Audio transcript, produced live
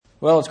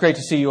Well, it's great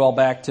to see you all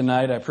back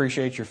tonight. I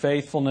appreciate your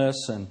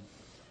faithfulness, and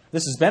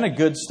this has been a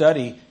good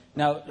study.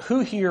 Now, who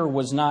here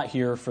was not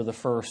here for the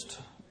first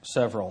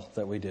several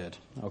that we did?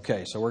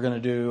 Okay, so we're going to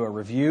do a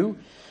review.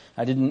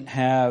 I didn't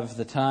have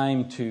the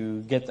time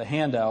to get the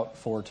handout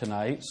for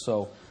tonight,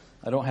 so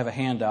I don't have a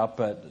handout,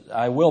 but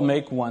I will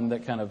make one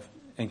that kind of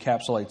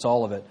encapsulates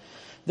all of it.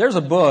 There's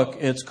a book,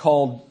 it's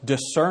called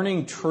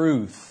Discerning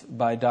Truth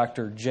by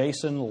Dr.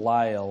 Jason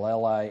Lisle,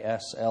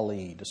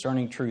 L-I-S-L-E,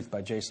 Discerning Truth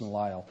by Jason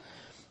Lisle.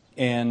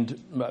 And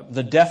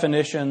the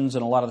definitions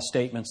and a lot of the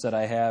statements that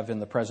I have in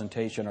the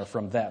presentation are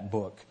from that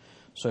book.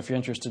 So if you're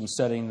interested in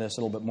studying this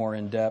a little bit more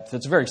in depth,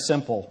 it's a very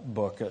simple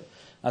book.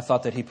 I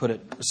thought that he put it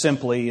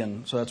simply,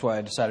 and so that's why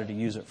I decided to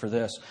use it for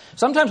this.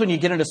 Sometimes when you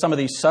get into some of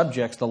these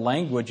subjects, the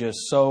language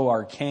is so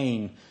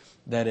arcane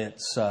that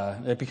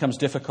it becomes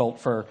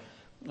difficult for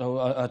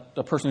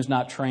a person who's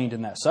not trained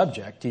in that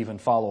subject to even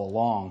follow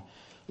along.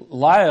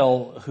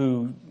 Lisle,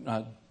 who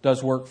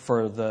does work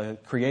for the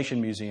Creation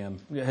Museum,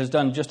 has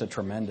done just a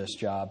tremendous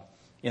job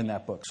in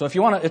that book. So if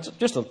you want to, it's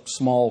just a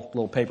small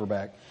little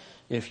paperback.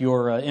 If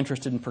you're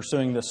interested in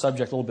pursuing this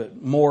subject a little bit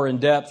more in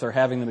depth or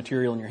having the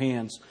material in your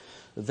hands,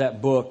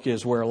 that book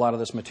is where a lot of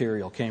this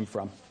material came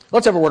from.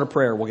 Let's have a word of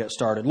prayer. We'll get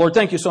started. Lord,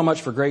 thank you so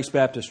much for Grace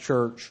Baptist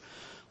Church.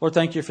 Lord,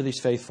 thank you for these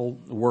faithful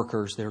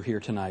workers that are here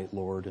tonight,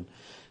 Lord. And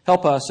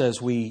help us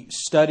as we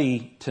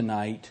study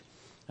tonight.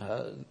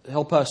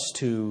 Help us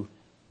to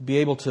be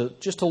able to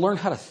just to learn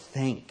how to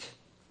think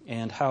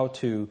and how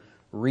to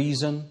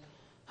reason,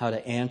 how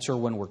to answer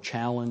when we're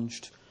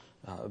challenged,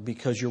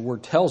 because your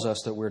word tells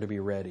us that we're to be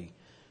ready.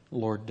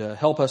 Lord,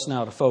 help us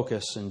now to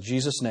focus. In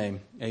Jesus'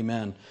 name,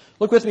 amen.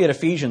 Look with me at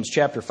Ephesians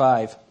chapter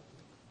 5.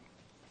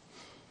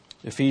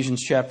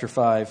 Ephesians chapter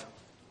 5.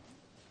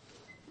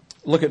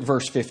 Look at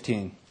verse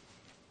 15.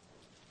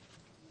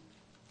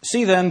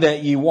 See then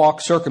that ye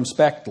walk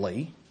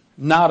circumspectly,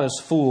 not as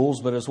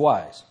fools, but as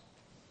wise.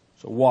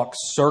 So walk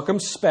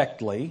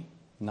circumspectly,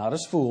 not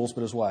as fools,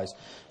 but as wise.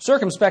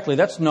 Circumspectly,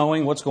 that's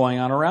knowing what's going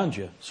on around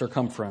you.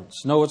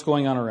 Circumference. Know what's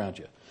going on around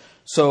you.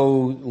 So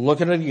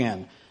look at it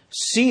again.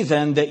 See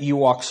then that you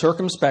walk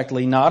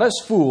circumspectly, not as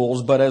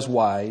fools, but as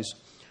wise,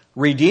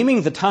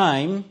 redeeming the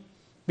time,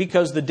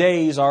 because the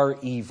days are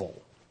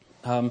evil.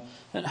 How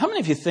many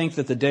of you think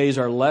that the days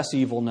are less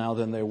evil now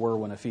than they were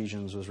when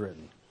Ephesians was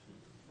written?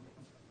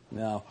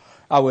 Now,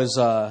 I was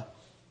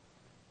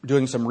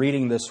doing some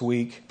reading this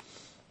week,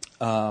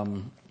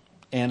 and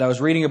I was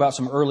reading about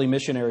some early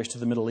missionaries to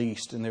the Middle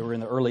East, and they were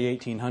in the early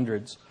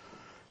 1800s.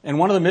 And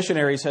one of the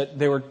missionaries,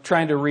 they were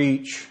trying to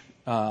reach,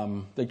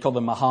 they called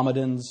them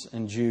Mohammedans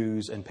and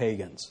Jews and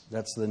pagans.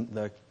 That's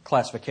the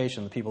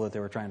classification of the people that they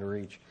were trying to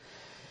reach.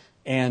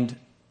 And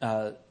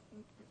the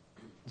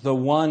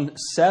one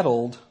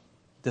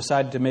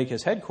decided to make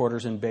his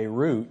headquarters in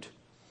Beirut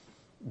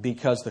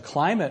because the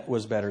climate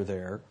was better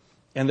there,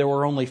 and there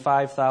were only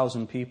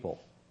 5,000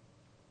 people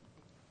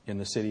in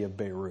the city of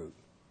Beirut.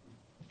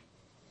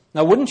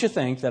 Now, wouldn't you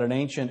think that an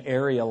ancient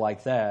area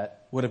like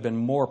that would have been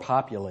more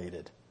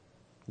populated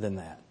than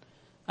that?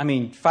 I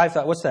mean,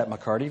 5,000, what's that,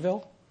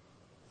 McCartyville?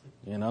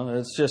 You know,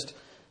 it's just,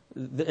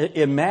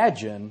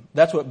 imagine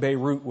that's what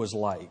Beirut was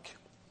like.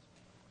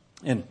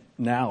 And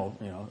now,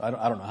 you know, I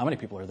don't know how many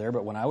people are there,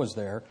 but when I was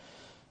there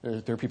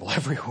are people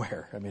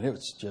everywhere. I mean, it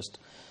was just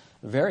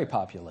very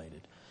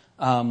populated.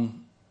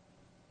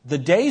 The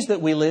days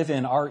that we live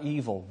in are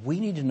evil. We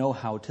need to know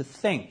how to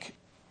think.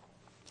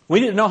 We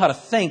need to know how to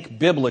think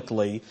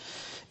biblically.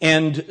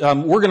 And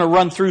we're going to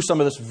run through some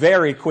of this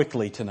very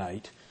quickly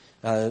tonight.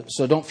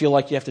 So don't feel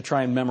like you have to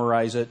try and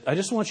memorize it. I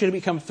just want you to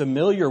become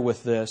familiar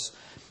with this.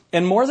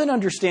 And more than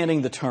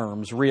understanding the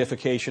terms,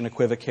 reification,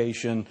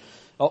 equivocation,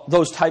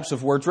 those types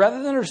of words, rather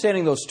than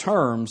understanding those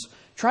terms,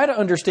 try to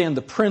understand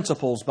the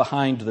principles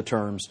behind the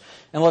terms.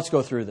 And let's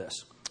go through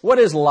this. What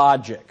is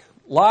logic?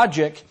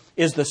 Logic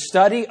is the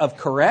study of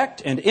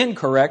correct and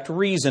incorrect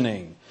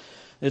reasoning.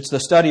 It's the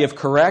study of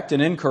correct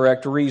and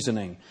incorrect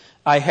reasoning.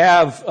 I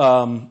have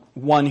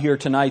one here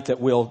tonight that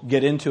we'll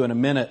get into in a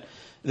minute.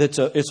 It's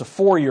a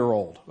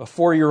 4-year-old, a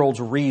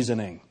 4-year-old's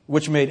reasoning,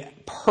 which made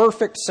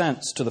perfect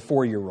sense to the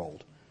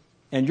 4-year-old.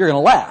 And you're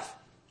going to laugh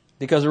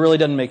because it really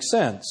doesn't make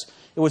sense.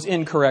 It was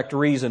incorrect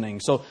reasoning.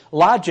 So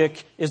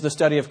logic is the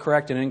study of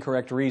correct and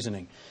incorrect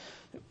reasoning.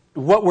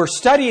 What we're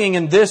studying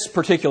in this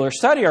particular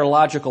study are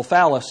logical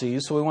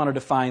fallacies, so we want to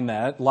define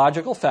that.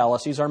 Logical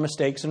fallacies are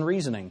mistakes in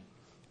reasoning.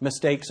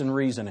 Mistakes in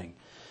reasoning.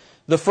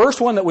 The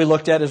first one that we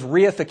looked at is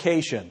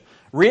reification.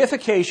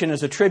 Reification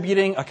is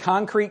attributing a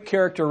concrete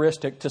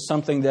characteristic to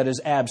something that is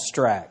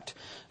abstract.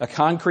 A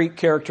concrete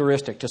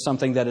characteristic to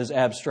something that is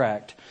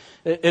abstract.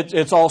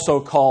 It's also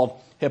called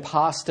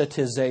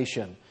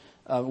hypostatization,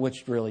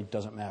 which really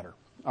doesn't matter.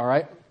 All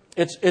right?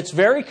 It's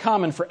very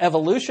common for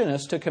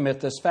evolutionists to commit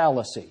this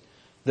fallacy.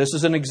 This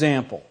is an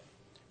example.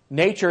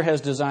 Nature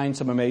has designed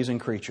some amazing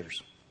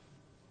creatures.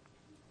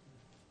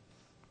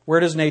 Where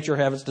does nature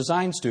have its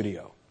design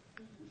studio?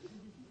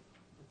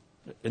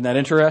 Isn't that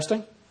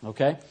interesting?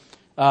 Okay.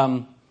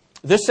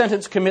 This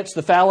sentence commits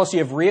the fallacy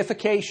of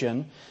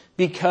reification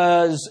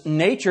because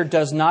nature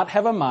does not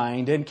have a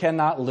mind and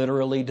cannot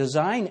literally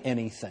design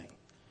anything.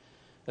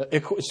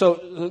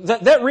 So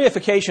that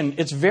reification,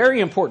 it's very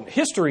important.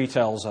 History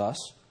tells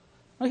us.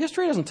 Well,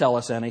 history doesn't tell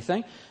us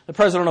anything.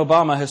 President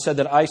Obama has said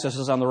that ISIS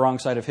is on the wrong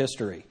side of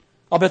history.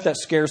 I'll bet that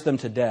scares them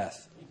to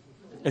death.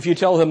 If you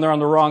tell them they're on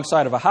the wrong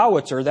side of a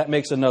howitzer, that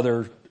makes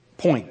another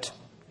point.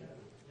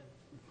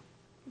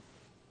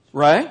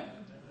 Right?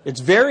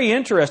 It's very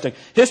interesting.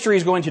 History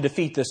is going to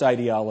defeat this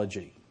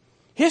ideology.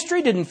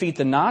 History didn't defeat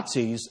the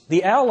Nazis.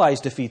 The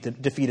Allies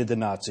defeated the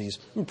Nazis,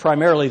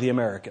 primarily the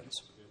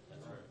Americans.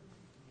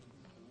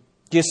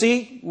 Do you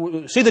see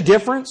the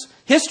difference?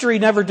 History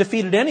never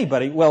defeated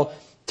anybody. Well,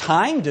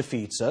 time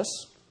defeats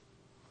us.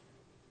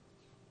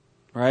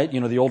 Right?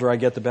 You know, the older I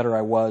get, the better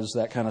I was,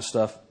 that kind of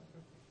stuff.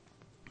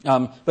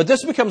 But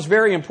this becomes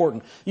very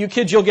important. You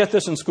kids, you'll get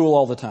this in school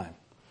all the time.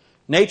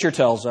 Nature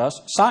tells us,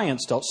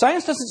 science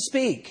doesn't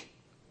speak.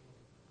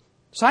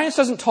 Science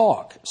doesn't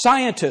talk.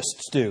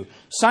 Scientists do.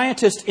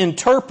 Scientists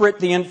interpret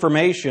the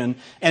information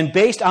and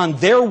based on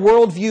their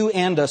worldview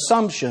and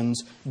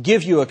assumptions,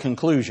 give you a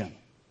conclusion.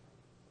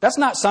 That's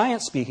not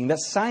science speaking,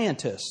 that's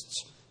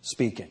scientists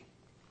speaking.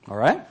 All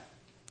right?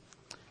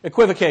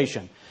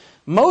 Equivocation.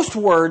 Most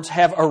words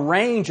have a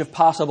range of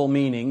possible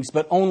meanings,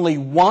 but only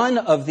one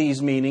of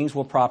these meanings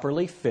will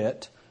properly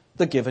fit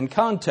the given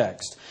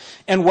context.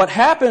 And what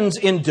happens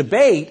in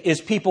debate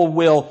is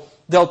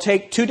they'll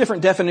take two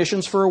different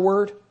definitions for a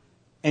word,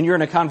 and you're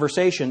in a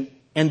conversation,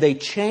 and they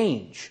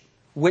change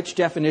which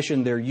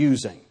definition they're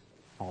using.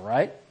 All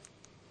right?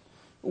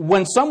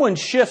 When someone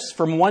shifts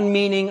from one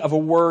meaning of a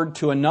word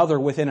to another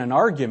within an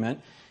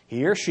argument,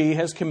 he or she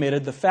has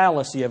committed the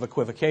fallacy of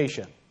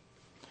equivocation.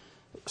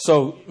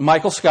 So,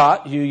 Michael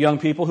Scott, you young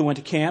people who went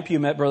to camp, you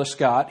met Brother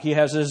Scott. He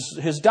has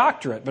his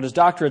doctorate, but his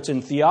doctorate's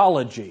in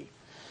theology.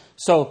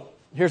 So,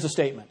 here's a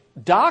statement.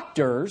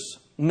 Doctors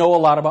know a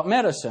lot about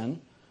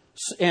medicine,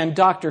 and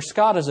Dr.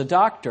 Scott is a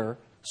doctor,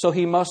 so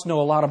he must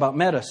know a lot about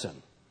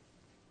medicine.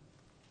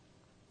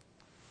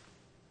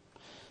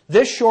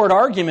 This short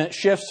argument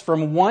shifts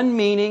from one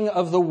meaning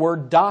of the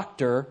word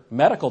doctor,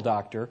 medical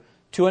doctor,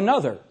 to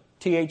another,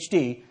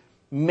 THD,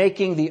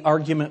 making the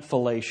argument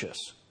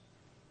fallacious.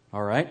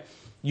 All right?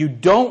 You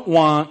don't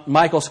want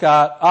Michael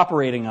Scott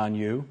operating on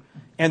you,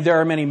 and there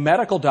are many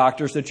medical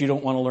doctors that you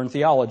don't want to learn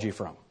theology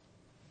from.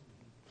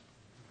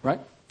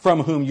 Right?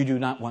 From whom you do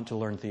not want to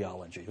learn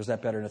theology. Was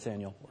that better,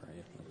 Nathaniel? Where are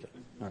you? Okay.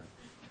 All right.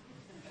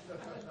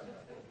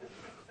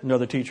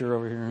 Another teacher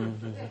over here.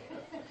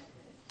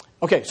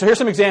 Okay, so here's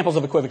some examples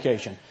of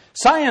equivocation.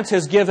 Science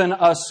has given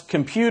us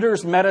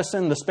computers,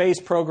 medicine, the space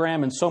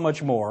program, and so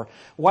much more.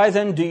 Why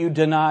then do you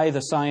deny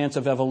the science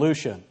of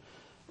evolution?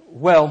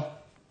 Well,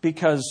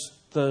 because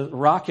the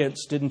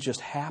rockets didn't just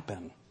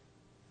happen.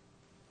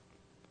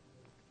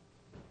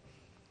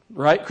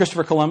 Right?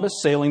 Christopher Columbus,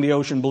 sailing the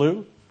ocean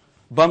blue,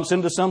 bumps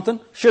into something.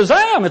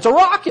 Shazam! It's a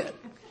rocket!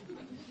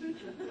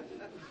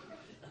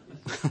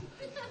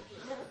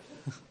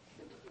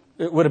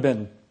 It would have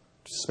been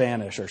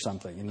Spanish or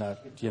something, not,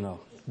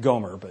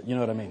 Gomer, but you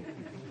know what I mean.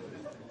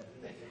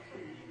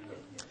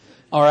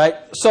 All right,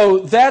 so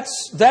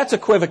that's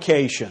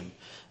equivocation.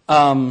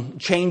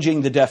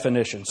 Changing the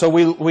definition. So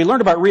we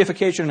learned about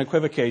reification and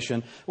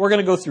equivocation. We're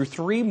going to go through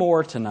three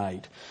more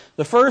tonight.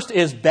 The first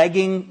is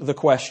begging the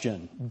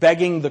question.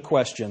 Begging the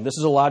question. This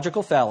is a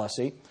logical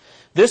fallacy.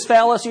 This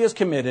fallacy is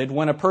committed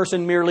when a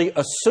person merely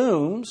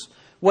assumes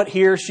what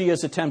he or she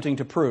is attempting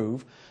to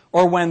prove,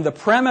 or when the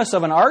premise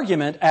of an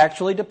argument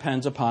actually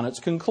depends upon its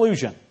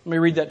conclusion. Let me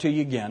read that to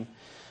you again.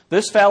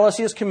 This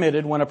fallacy is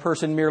committed when a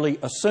person merely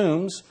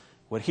assumes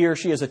what he or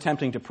she is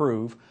attempting to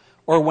prove,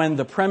 or when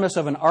the premise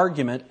of an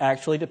argument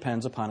actually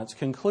depends upon its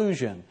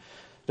conclusion.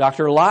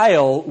 Dr.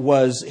 Lyle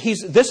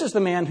this is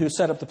the man who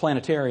set up the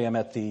planetarium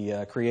at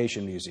the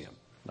Creation Museum.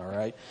 All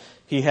right,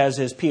 he has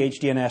his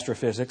PhD in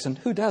astrophysics, and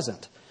who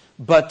doesn't?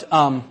 But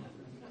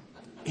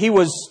he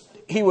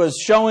was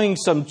showing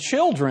some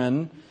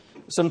children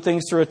some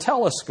things through a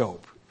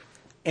telescope.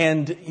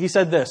 And he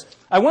said this: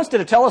 I once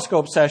did a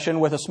telescope session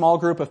with a small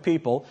group of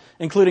people,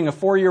 including a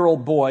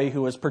 4-year-old boy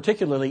who was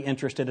particularly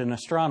interested in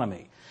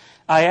astronomy.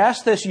 I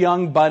asked this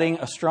young budding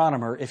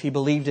astronomer if he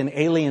believed in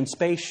alien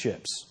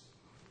spaceships.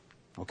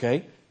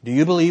 Okay? Do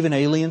you believe in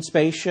alien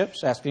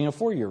spaceships? Asking a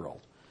 4-year-old.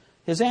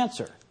 His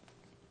answer: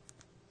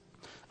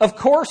 of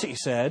course, he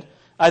said.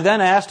 I then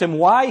asked him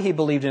why he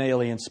believed in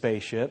alien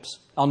spaceships.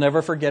 I'll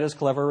never forget his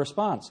clever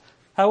response.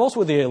 How else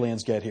would the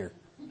aliens get here?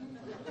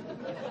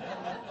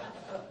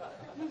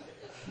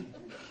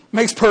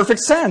 Makes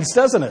perfect sense,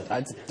 doesn't it?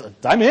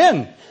 I'm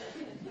in.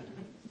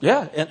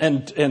 Yeah,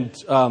 and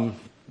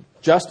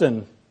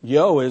Justin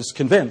Yo is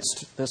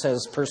convinced. This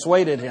has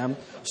persuaded him,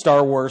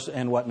 Star Wars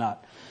and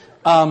whatnot.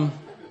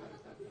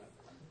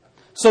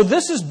 So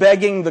this is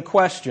begging the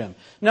question.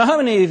 Now, how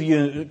many of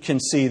you can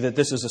see that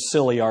this is a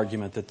silly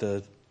argument that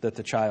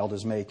the child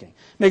is making?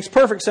 Makes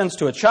perfect sense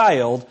to a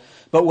child,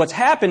 but what's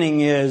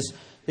happening is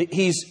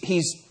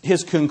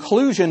his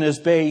conclusion is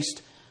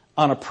based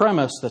on a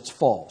premise that's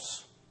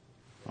false.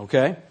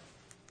 Okay?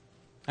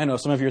 I know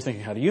some of you are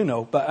thinking, how do you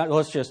know? But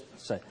let's just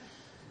say.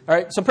 All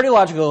right, so pretty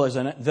logical,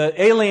 isn't it?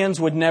 The aliens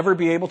would never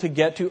be able to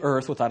get to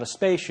Earth without a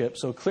spaceship,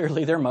 so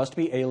clearly there must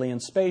be alien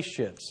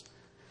spaceships.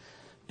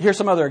 Here's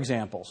some other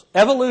examples.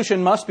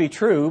 Evolution must be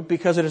true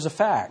because it is a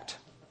fact.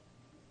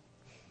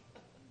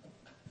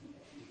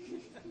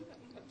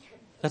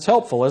 That's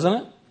helpful, isn't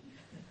it?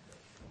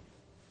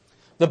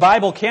 The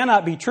Bible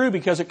cannot be true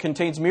because it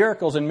contains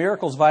miracles, and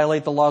miracles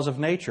violate the laws of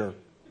nature.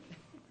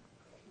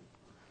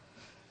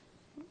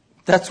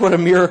 That's what a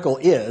miracle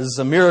is.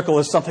 A miracle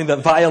is something that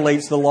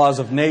violates the laws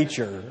of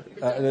nature.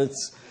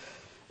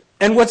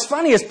 And what's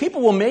funny is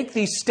people will make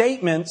these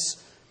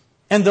statements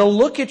and they'll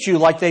look at you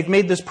like they've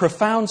made this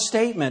profound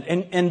statement.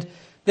 And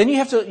then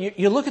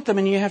you look at them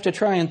and you have to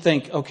try and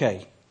think,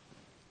 okay,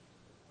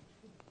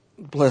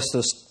 bless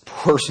this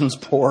person's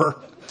poor,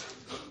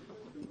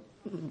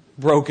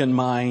 broken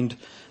mind.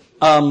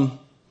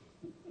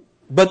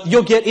 But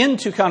you'll get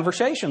into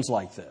conversations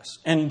like this.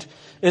 And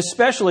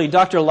especially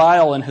Dr.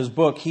 Lyle in his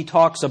book, he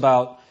talks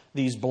about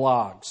these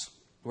blogs,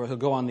 where he'll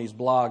go on these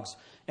blogs.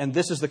 And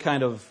this is the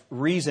kind of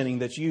reasoning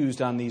that's used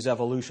on these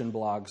evolution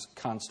blogs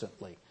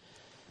constantly.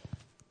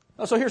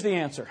 So here's the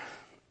answer.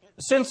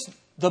 Since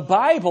the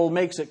Bible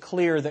makes it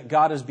clear that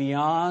God is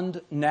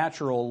beyond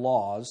natural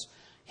laws,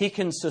 He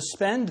can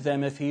suspend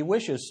them if He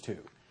wishes to.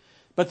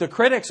 But the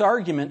critic's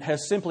argument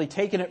has simply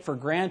taken it for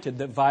granted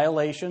that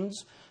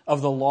violations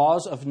of the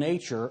laws of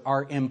nature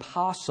are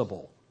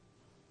impossible.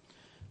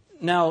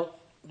 Now,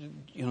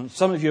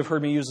 some of you have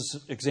heard me use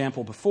this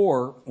example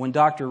before. When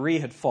Dr. Ree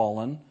had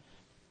fallen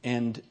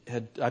and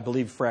had, I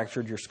believe,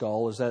 fractured your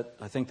skull,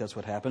 I think that's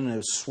what happened, and it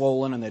was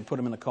swollen, and they'd put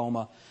him in a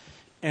coma.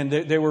 And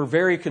they were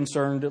very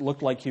concerned. It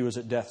looked like he was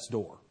at death's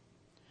door.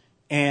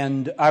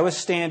 And I was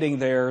standing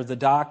there. The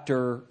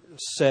doctor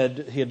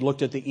said he had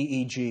looked at the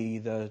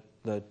EEG,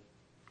 the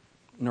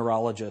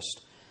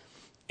neurologist,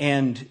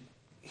 and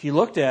he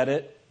looked at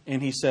it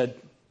and he said,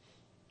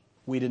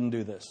 "We didn't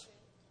do this.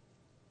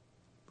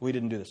 We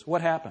didn't do this."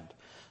 What happened?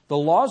 The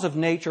laws of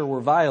nature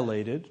were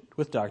violated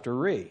with Dr.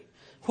 Ree.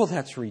 Well,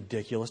 that's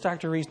ridiculous.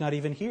 Dr. Ree's not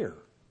even here.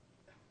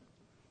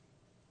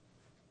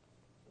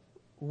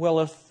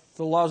 Well, if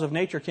the laws of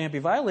nature can't be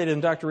violated,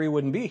 then Dr. Ree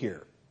wouldn't be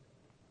here.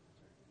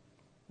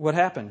 What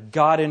happened?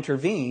 God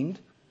intervened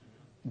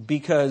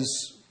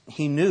because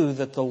He knew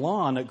that the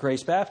lawn at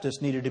Grace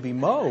Baptist needed to be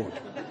mowed.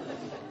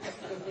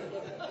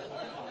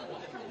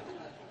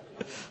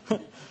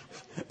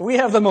 We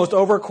have the most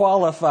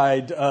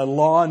overqualified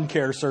lawn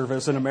care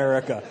service in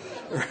America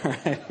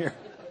right here.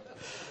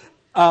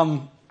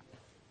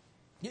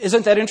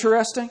 Isn't that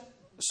interesting?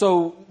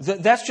 So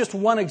that's just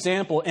one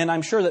example, and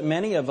I'm sure that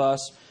many of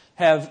us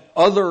have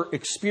other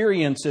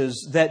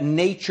experiences that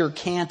nature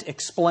can't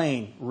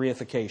explain.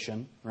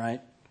 Reification,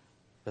 right?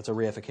 That's a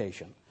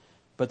reification.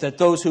 But that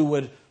those who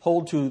would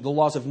hold to the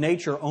laws of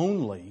nature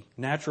only,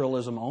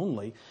 naturalism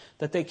only,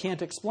 that they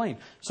can't explain.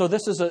 So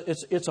this is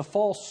it's a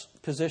false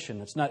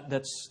position. It's not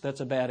that's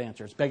a bad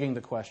answer. It's begging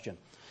the question.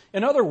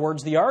 In other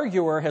words, the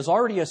arguer has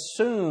already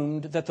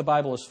assumed that the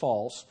Bible is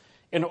false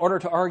in order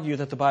to argue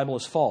that the Bible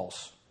is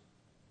false.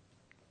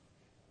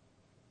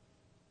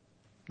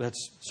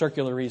 That's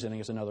circular reasoning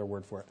is another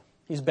word for it.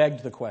 He's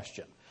begged the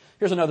question.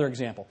 Here's another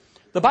example.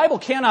 The Bible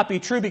cannot be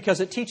true because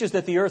it teaches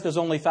that the earth is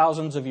only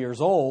thousands of years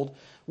old,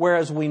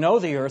 whereas we know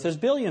the earth is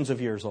billions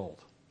of years old.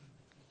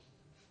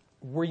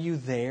 Were you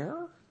there?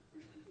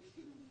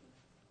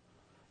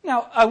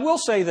 Now, I will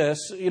say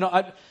this,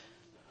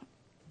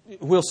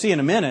 we'll see in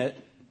a minute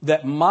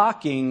that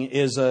mocking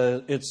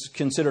it's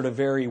considered a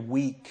very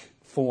weak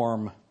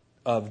form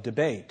of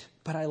debate,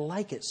 but I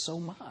like it so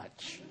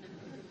much.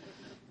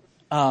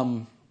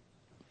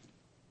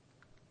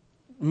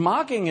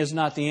 Mocking is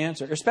not the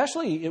answer,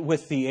 especially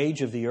with the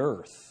age of the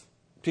earth,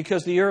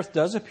 because the earth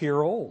does appear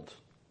old.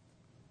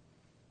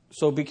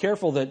 So be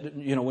careful that,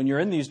 when you're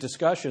in these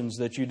discussions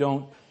that you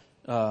don't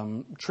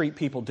treat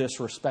people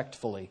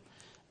disrespectfully.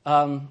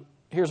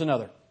 Here's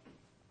another.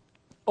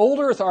 Old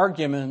earth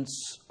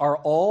arguments are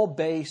all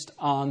based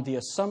on the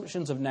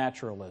assumptions of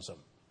naturalism.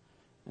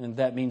 And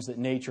that means that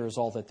nature is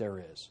all that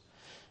there is.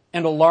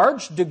 And a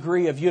large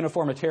degree of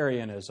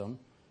uniformitarianism.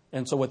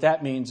 And so what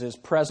that means is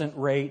present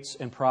rates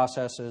and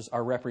processes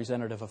are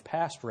representative of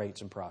past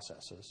rates and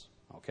processes.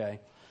 Okay?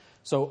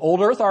 So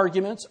old earth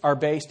arguments are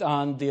based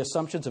on the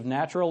assumptions of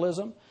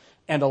naturalism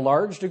and a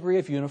large degree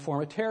of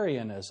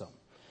uniformitarianism.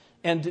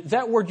 And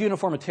that word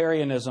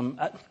uniformitarianism,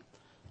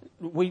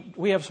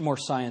 we have some more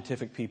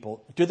scientific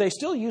people. Do they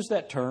still use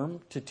that term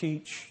to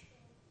teach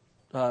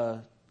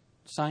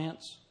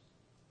science?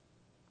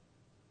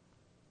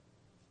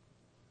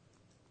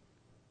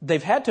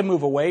 They've had to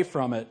move away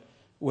from it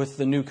with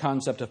the new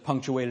concept of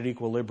punctuated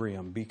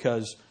equilibrium,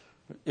 because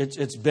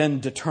it's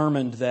been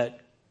determined that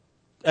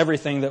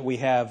everything that we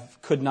have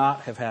could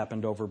not have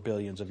happened over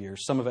billions of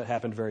years. Some of it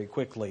happened very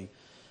quickly.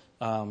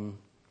 You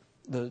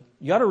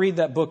ought to read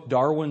that book,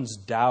 Darwin's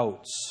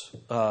Doubts,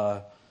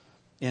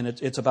 and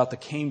it's about the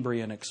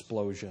Cambrian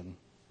explosion.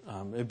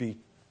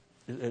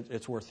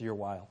 It's worth your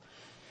while.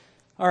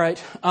 All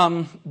right.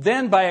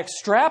 Then by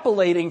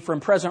extrapolating from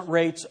present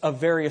rates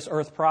of various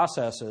Earth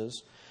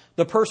processes,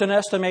 The person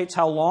estimates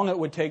how long it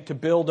would take to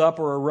build up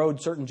or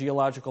erode certain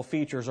geological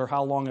features, or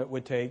how long it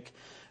would take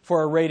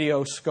for a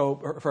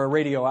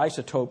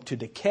radioisotope to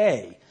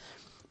decay.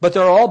 But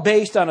they're all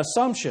based on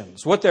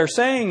assumptions. What they're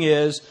saying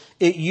is,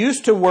 it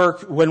used to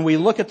work when we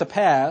look at the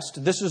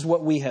past. This is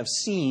what we have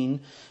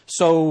seen.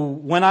 So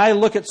when I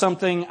look at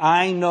something,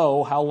 I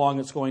know how long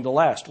it's going to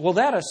last. Well,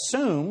 that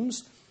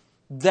assumes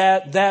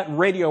that that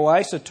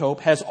radioisotope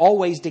has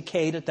always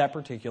decayed at that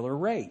particular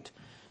rate.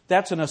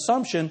 That's an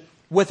assumption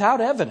without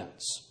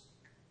evidence.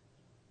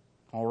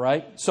 All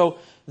right? So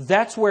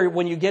that's where,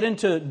 when you get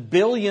into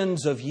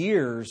billions of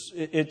years,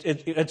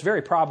 it's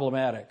very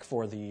problematic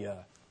for the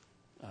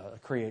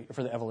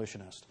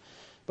evolutionist.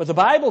 But the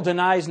Bible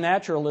denies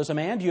naturalism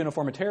and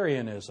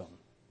uniformitarianism,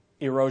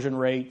 erosion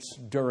rates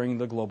during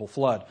the global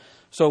flood.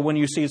 So when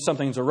you see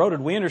something's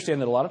eroded, we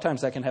understand that a lot of times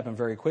that can happen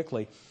very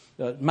quickly.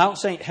 Mount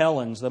St.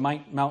 Helens, the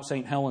Mount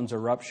St. Helens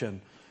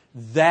eruption,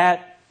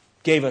 that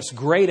gave us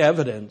great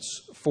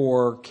evidence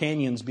for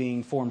canyons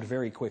being formed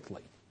very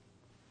quickly.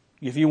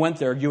 If you went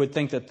there, you would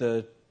think that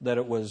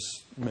it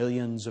was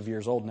millions of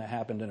years old, and it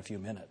happened in a few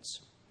minutes.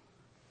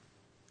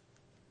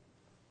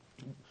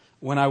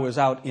 When I was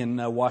out in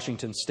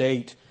Washington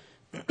State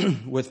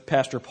with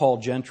Pastor Paul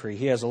Gentry,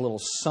 he has a little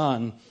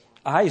son,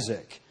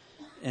 Isaac,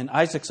 and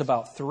Isaac's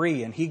about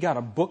 3, and he got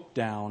a book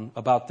down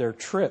about their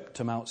trip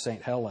to Mount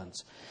St.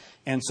 Helens.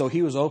 And so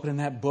he was opening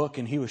that book,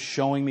 and he was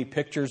showing me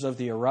pictures of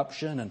the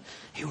eruption, and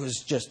he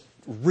was just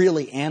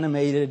really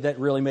animated. That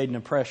really made an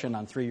impression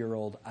on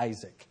 3-year-old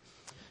Isaac.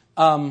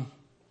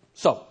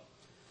 So,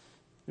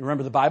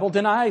 remember, the Bible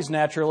denies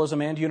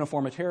naturalism and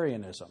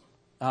uniformitarianism.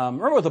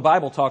 Remember what the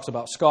Bible talks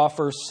about,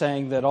 scoffers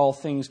saying that all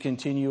things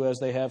continue as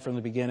they have from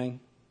the beginning?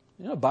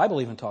 The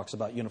Bible even talks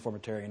about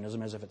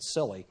uniformitarianism as if it's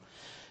silly.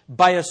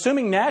 By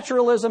assuming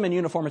naturalism and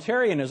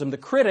uniformitarianism, the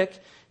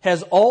critic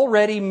has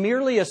already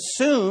merely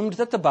assumed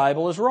that the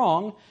Bible is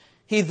wrong.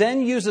 He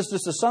then uses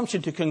this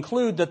assumption to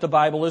conclude that the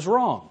Bible is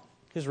wrong.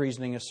 His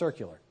reasoning is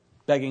circular,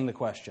 begging the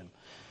question.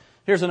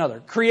 Here's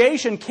another.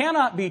 Creation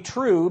cannot be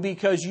true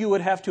because you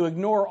would have to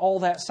ignore all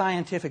that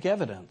scientific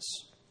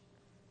evidence.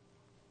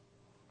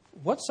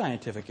 What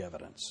scientific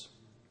evidence?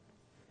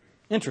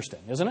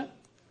 Interesting, isn't it?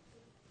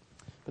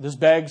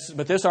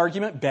 But this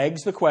argument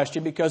begs the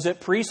question because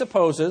it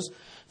presupposes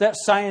that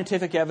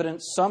scientific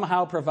evidence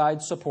somehow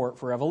provides support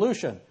for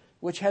evolution,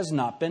 which has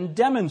not been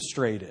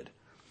demonstrated.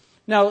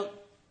 Now,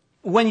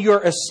 when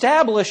you're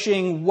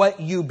establishing what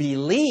you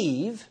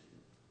believe,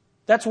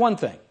 that's one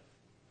thing.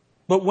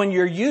 But when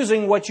you're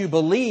using what you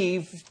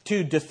believe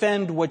to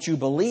defend what you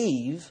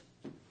believe,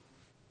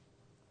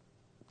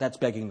 that's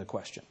begging the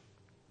question.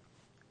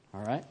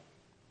 All right?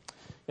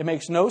 It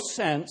makes no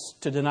sense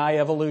to deny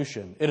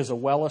evolution. It is a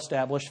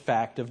well-established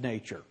fact of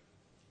nature.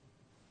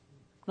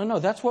 No,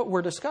 that's what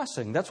we're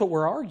discussing. That's what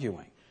we're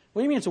arguing.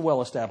 What do you mean it's a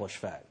well-established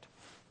fact?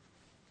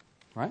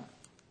 Right?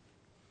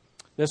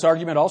 This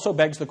argument also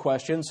begs the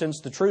question,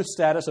 since the truth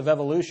status of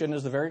evolution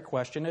is the very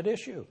question at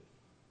issue.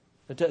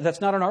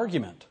 That's not an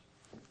argument.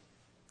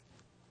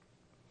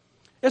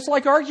 It's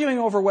like arguing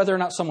over whether or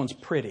not someone's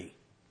pretty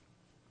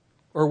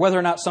or whether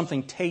or not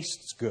something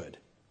tastes good.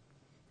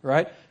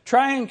 Right?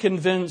 Try and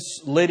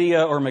convince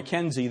Lydia or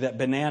Mackenzie that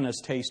bananas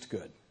taste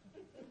good.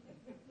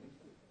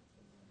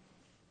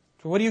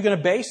 So what are you going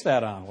to base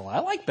that on? Well, I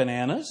like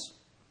bananas.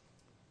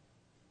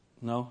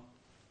 No?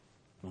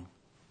 All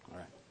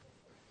right.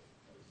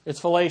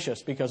 It's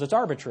fallacious because it's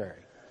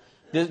arbitrary.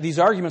 These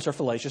arguments are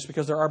fallacious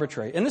because they're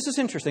arbitrary. And this is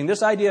interesting.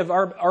 This idea of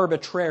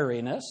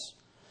arbitrariness,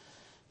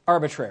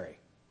 arbitrary.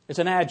 It's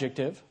an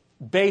adjective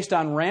based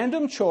on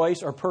random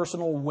choice or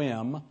personal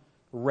whim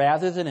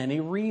rather than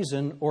any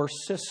reason or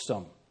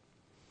system.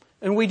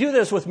 And we do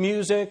this with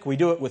music. We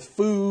do it with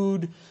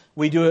food.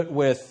 We do it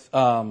with...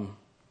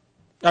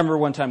 I remember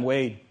one time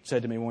Wade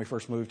said to me when we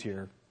first moved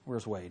here,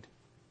 where's Wade?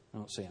 I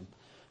don't see him.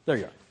 There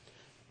you are.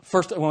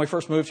 When we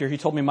first moved here, he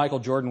told me Michael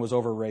Jordan was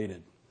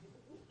overrated.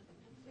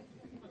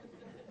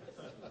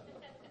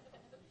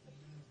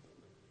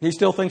 He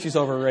still thinks he's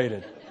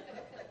overrated.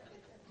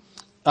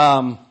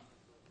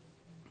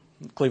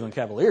 Cleveland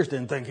Cavaliers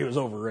didn't think he was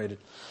overrated.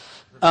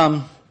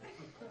 So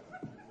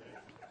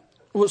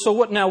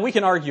what? Now we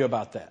can argue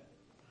about that.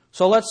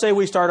 So let's say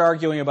we start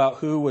arguing about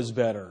who was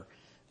better.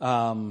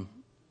 Not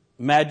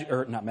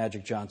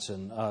Magic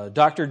Johnson,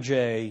 Dr.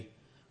 J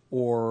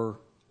or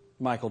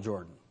Michael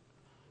Jordan.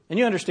 And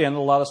you understand that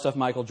a lot of stuff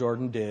Michael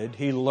Jordan did,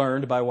 he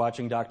learned by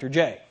watching Dr.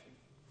 J.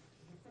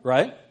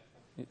 Right?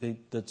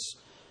 That's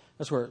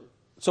where.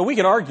 So we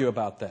could argue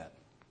about that.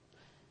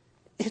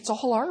 It's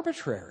all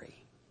arbitrary.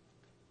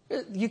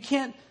 You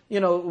can't,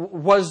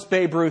 was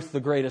Babe Ruth the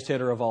greatest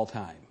hitter of all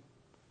time?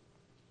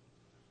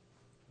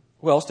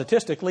 Well,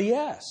 statistically,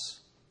 yes.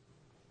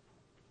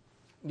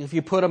 If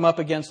you put him up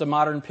against a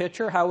modern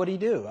pitcher, how would he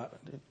do?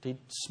 He'd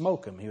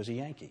smoke him. He was a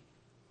Yankee.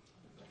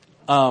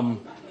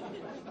 So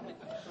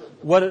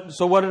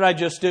what did I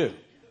just do?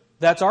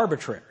 That's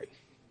arbitrary.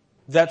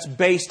 That's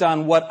based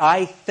on what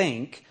I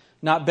think,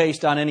 not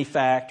based on any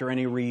fact or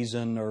any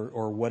reason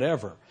or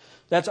whatever.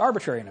 That's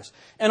arbitrariness.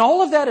 And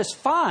all of that is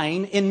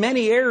fine in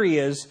many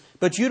areas,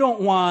 but you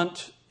don't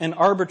want an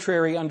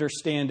arbitrary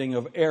understanding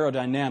of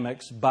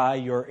aerodynamics by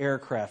your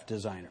aircraft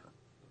designer.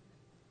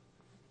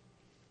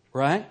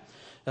 Right?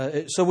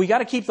 So we got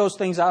to keep those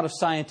things out of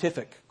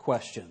scientific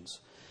questions.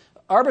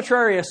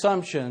 Arbitrary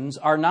assumptions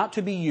are not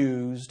to be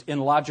used in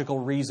logical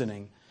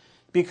reasoning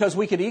because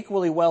we could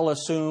equally well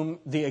assume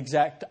the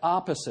exact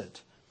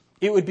opposite.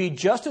 It would be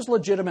just as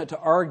legitimate to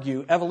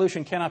argue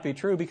evolution cannot be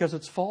true because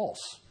it's false.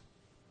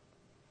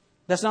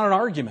 That's not an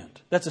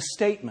argument. That's a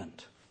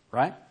statement,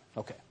 right?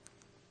 Okay.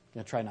 I'm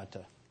going to try not to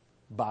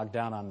bog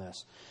down on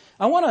this.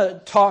 I want to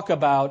talk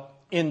about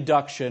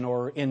induction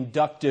or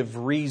inductive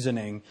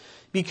reasoning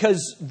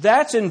because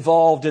that's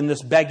involved in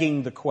this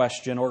begging the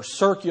question or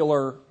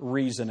circular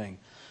reasoning.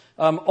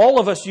 All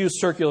of us use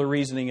circular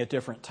reasoning at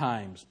different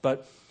times,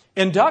 but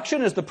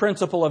induction is the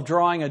principle of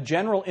drawing a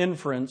general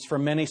inference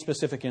from many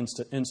specific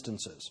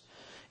instances.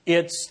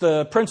 It's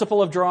the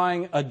principle of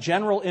drawing a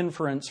general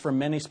inference from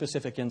many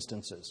specific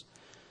instances.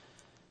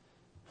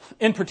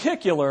 In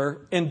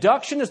particular,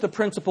 induction is the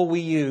principle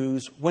we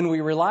use when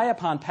we rely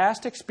upon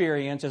past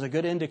experience as a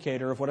good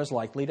indicator of what is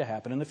likely to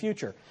happen in the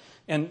future.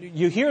 And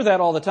you hear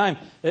that all the time,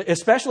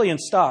 especially in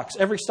stocks.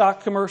 Every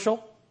stock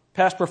commercial,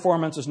 past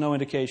performance is no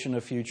indication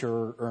of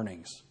future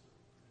earnings.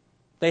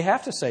 They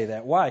have to say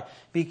that. Why?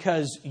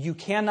 Because you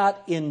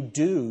cannot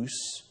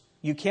induce,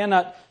 you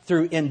cannot,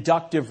 through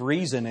inductive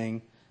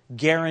reasoning,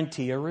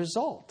 guarantee a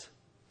result.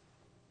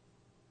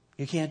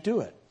 You can't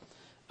do it.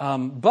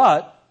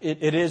 But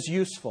it is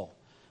useful.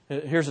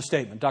 Here's a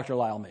statement Dr.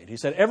 Lyle made. He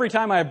said, "Every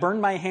time I have burned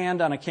my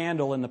hand on a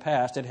candle in the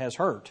past, it has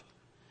hurt.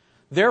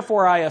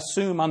 Therefore, I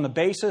assume on the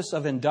basis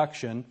of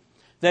induction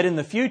that in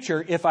the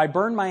future, if I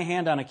burn my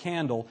hand on a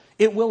candle,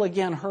 it will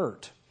again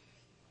hurt."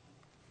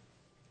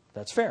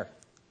 That's fair.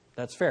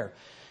 That's fair.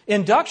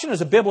 Induction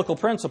is a biblical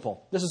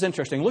principle. This is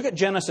interesting. Look at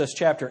Genesis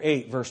chapter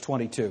 8, verse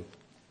 22.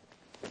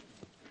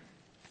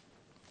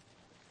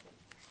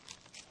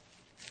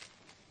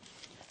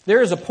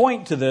 There is a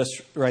point to this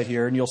right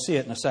here, and you'll see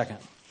it in a second.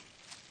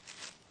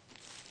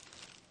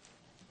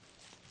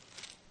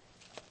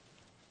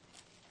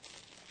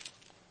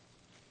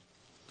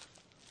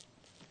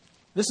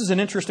 This is an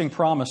interesting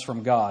promise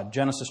from God.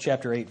 Genesis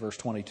chapter 8, verse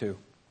 22.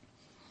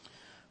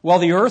 "While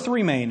the earth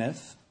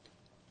remaineth,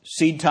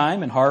 seed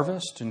time and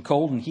harvest, and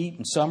cold and heat,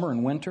 and summer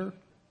and winter,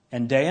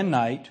 and day and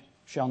night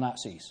shall not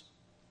cease."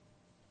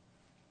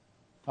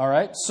 All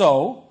right,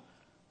 so,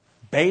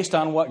 based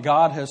on what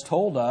God has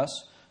told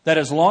us, that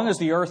as long as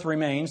the earth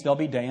remains, there'll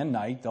be day and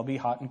night, there'll be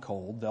hot and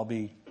cold, there'll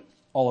be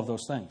all of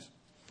those things.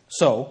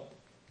 So,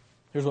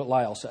 here's what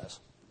Lyle says.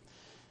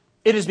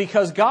 "It is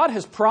because God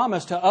has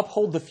promised to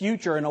uphold the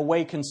future in a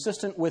way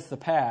consistent with the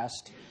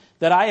past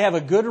that I have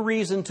a good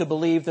reason to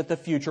believe that the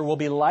future will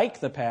be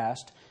like the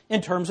past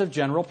in terms of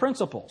general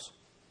principles."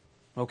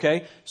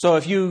 Okay? So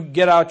if you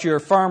get out your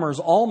Farmer's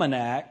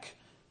Almanac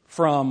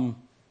from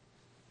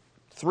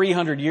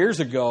 300 years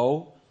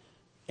ago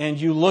and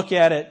you look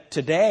at it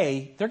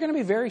today, they're going to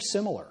be very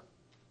similar.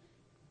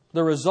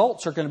 The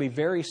results are going to be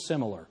very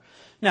similar.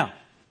 Now,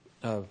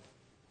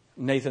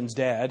 Nathan's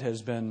dad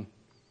has been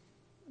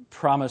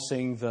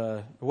promising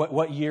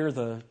what year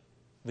the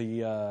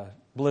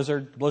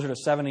blizzard of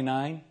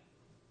 79?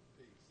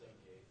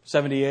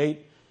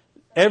 78.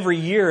 Every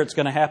year it's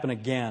going to happen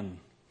again.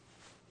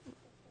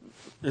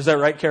 Is that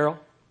right, Carol?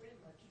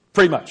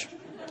 Pretty much.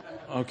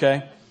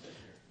 Okay.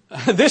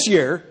 This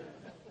year,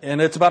 and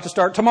it's about to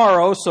start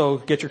tomorrow, so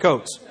get your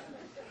coats.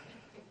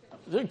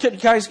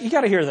 Guys, you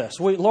got to hear this.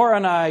 Laura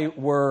and I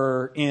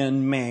were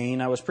in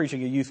Maine. I was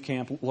preaching a youth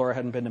camp. Laura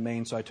hadn't been to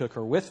Maine, so I took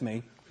her with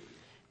me.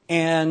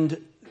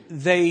 And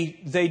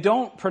they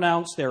don't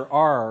pronounce their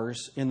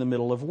R's in the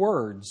middle of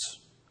words,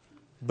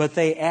 but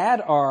they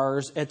add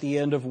R's at the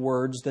end of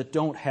words that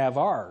don't have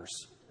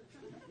R's.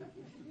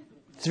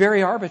 It's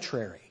very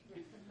arbitrary.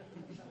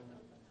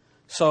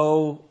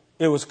 So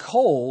it was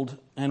cold,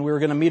 and we were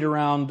going to meet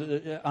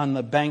around on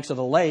the banks of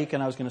the lake,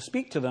 and I was going to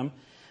speak to them.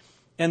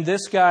 And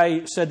this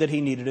guy said that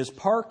he needed his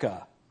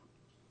parka.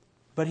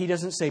 But he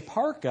doesn't say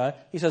parka,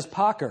 he says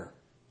packer.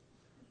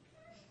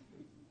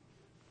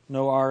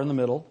 No R in the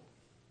middle.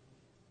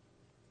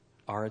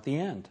 R at the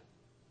end.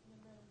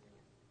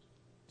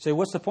 You say,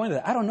 what's the point of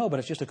that? I don't know, but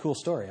it's just a cool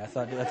story. I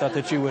thought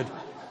that you would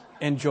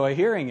enjoy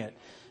hearing it.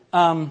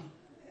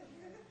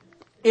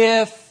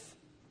 If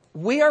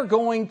we are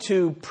going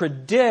to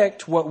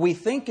predict what we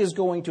think is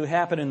going to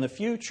happen in the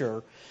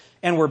future,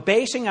 and we're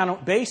basing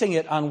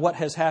it on what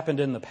has happened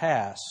in the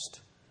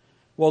past,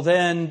 well,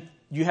 then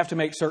you have to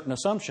make certain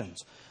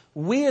assumptions.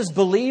 We as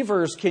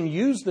believers can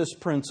use this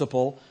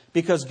principle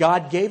because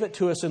God gave it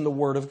to us in the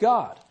Word of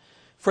God.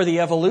 For the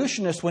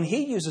evolutionist, when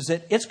he uses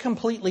it, it's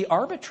completely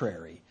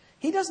arbitrary.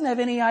 He doesn't have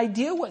any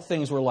idea what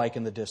things were like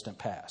in the distant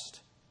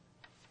past.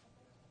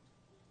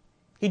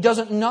 He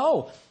doesn't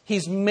know.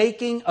 He's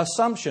making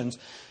assumptions.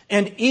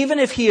 And even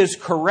if he is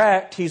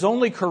correct, he's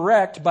only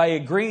correct by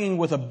agreeing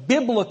with a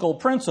biblical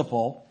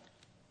principle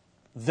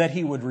that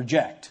he would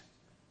reject.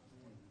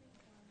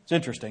 It's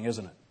interesting,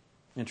 isn't it?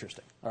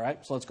 Interesting. All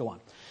right, so let's go on.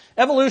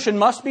 Evolution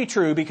must be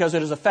true because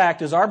it is a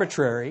fact, is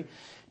arbitrary,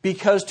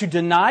 because to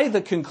deny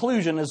the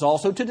conclusion is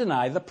also to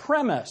deny the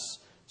premise.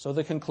 So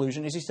the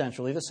conclusion is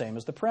essentially the same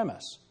as the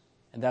premise.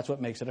 And that's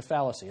what makes it a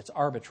fallacy. It's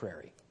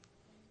arbitrary.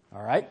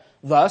 All right?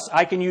 Thus,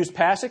 I can use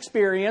past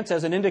experience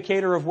as an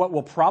indicator of what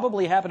will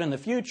probably happen in the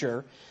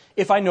future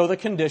if I know the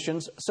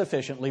conditions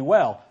sufficiently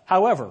well.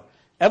 However,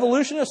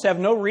 evolutionists have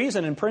no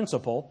reason in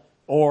principle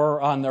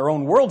or on their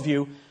own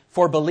worldview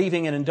for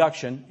believing in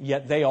induction,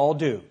 yet they all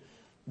do.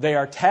 They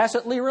are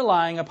tacitly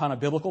relying upon a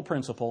biblical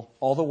principle,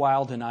 all the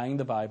while denying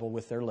the Bible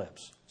with their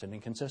lips. It's an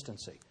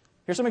inconsistency.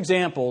 Here's some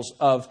examples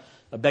of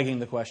begging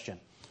the question.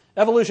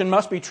 Evolution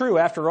must be true.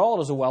 After all,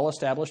 it is a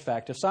well-established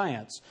fact of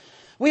science.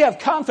 We have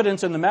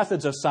confidence in the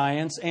methods of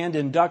science and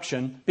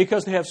induction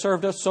because they have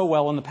served us so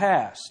well in the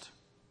past.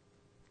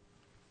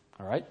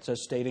 All right, so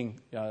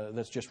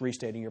that's just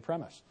restating your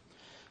premise.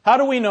 How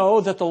do we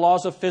know that the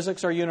laws of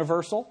physics are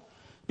universal?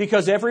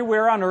 Because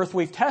everywhere on earth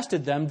we've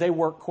tested them, they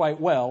work quite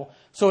well,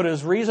 so it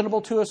is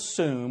reasonable to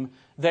assume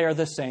they are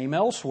the same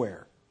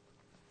elsewhere.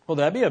 Well,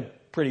 that'd be a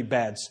pretty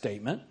bad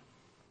statement.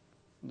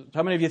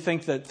 How many of you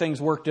think that things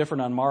work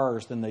different on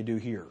Mars than they do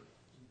here?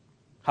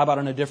 How about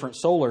in a different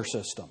solar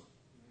system?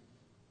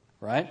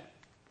 Right?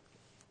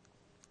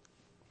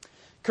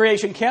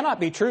 Creation cannot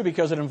be true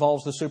because it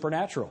involves the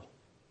supernatural.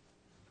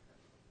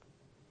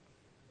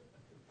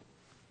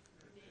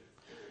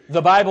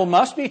 The Bible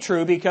must be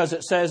true because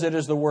it says it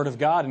is the Word of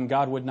God and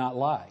God would not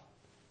lie.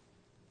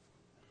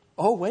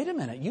 Oh, wait a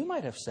minute. You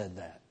might have said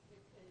that.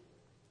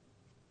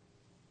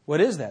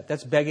 What is that?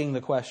 That's begging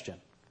the question.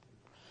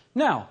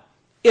 Now,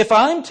 if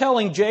I'm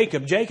telling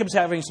Jacob's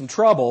having some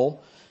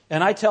trouble,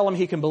 and I tell him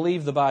he can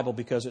believe the Bible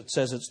because it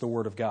says it's the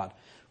Word of God.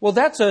 Well,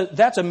 that's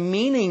a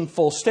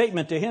meaningful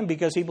statement to him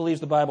because he believes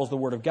the Bible is the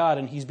Word of God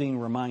and he's being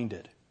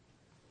reminded.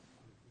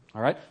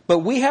 All right? But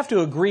we have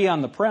to agree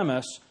on the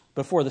premise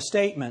before the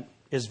statement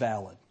is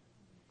valid.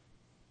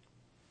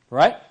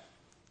 Right?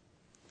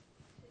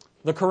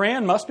 The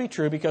Quran must be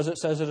true because it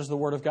says it is the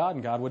Word of God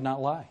and God would not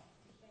lie.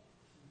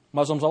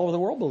 Muslims all over the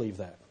world believe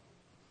that.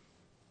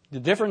 The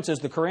difference is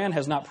the Quran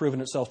has not proven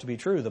itself to be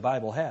true. The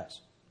Bible has.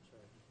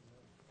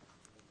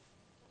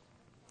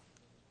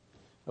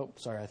 Oh,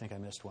 sorry, I think I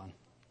missed one.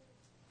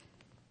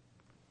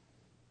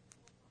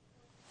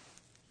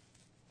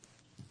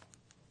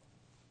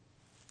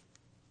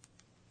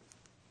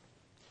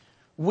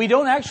 We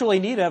don't actually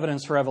need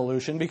evidence for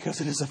evolution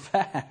because it is a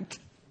fact.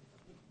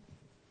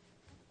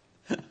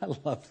 I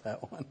love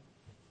that one.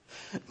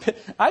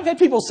 I've had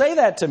people say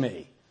that to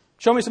me.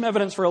 Show me some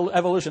evidence for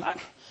evolution.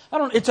 I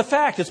don't. It's a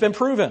fact. It's been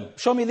proven.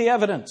 Show me the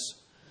evidence.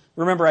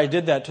 Remember, I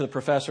did that to the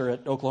professor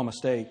at Oklahoma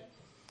State.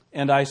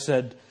 And I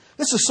said,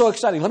 this is so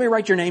exciting. Let me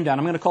write your name down.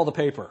 I'm going to call the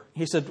paper.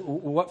 He said,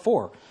 what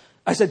for?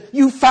 I said,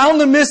 you found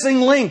the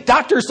missing link.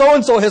 Dr.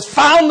 So-and-so has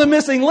found the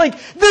missing link.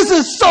 This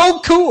is so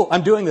cool.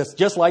 I'm doing this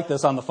just like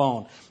this on the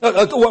phone.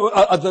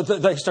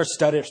 They start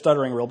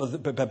stuttering real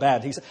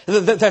bad. He said,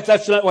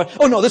 that's not what.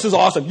 Oh no, this is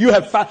awesome.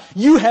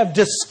 You have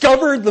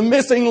discovered the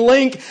missing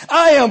link.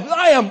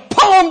 I am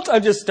pumped. I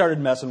just started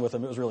messing with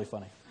him. It was really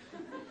funny.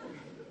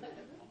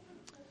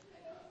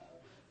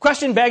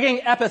 Question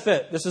begging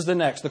epithet. This is the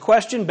next. The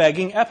question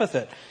begging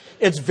epithet.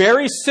 It's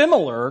very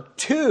similar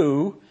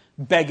to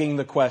begging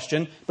the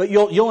question, but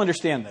you'll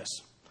understand this.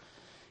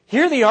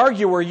 Here the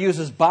arguer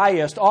uses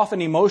biased,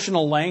 often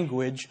emotional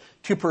language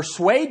to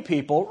persuade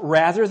people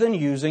rather than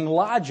using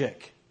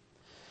logic.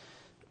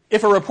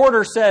 If a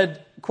reporter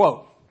said,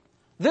 quote,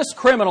 this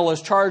criminal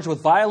is charged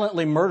with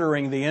violently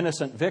murdering the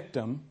innocent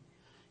victim,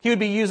 he would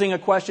be using a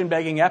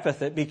question-begging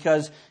epithet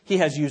because he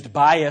has used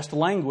biased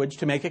language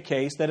to make a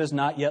case that is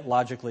not yet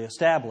logically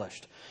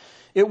established.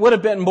 It would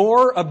have been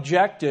more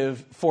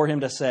objective for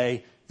him to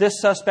say, this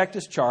suspect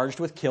is charged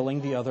with killing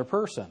the other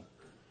person.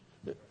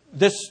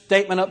 This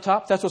statement up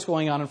top, that's what's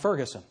going on in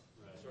Ferguson.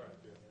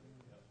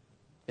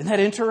 Isn't that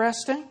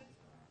interesting?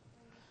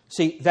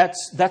 See,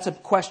 that's a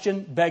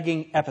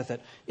question-begging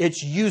epithet.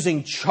 It's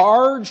using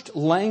charged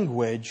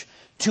language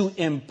to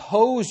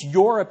impose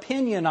your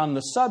opinion on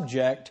the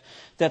subject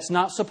that's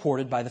not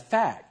supported by the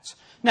facts.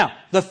 Now,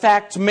 the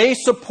facts may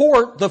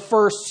support the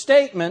first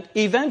statement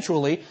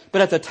eventually,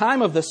 but at the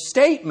time of the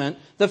statement,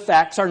 the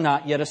facts are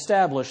not yet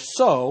established.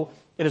 So,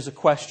 it is a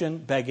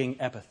question-begging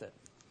epithet.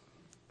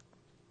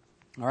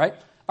 All right?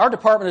 Our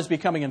department is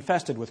becoming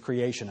infested with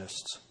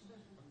creationists.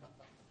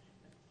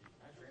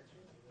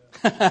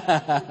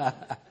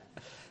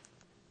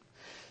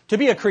 To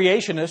be a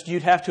creationist,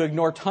 you'd have to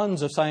ignore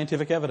tons of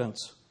scientific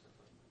evidence.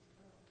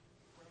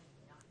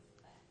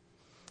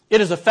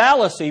 It is a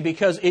fallacy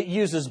because it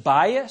uses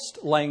biased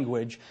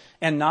language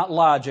and not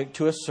logic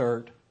to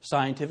assert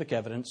scientific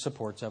evidence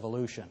supports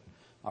evolution.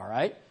 All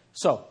right?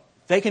 So,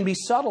 they can be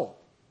subtle.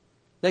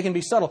 They can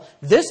be subtle.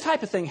 This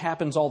type of thing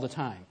happens all the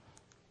time.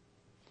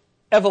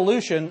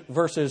 Evolution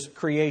versus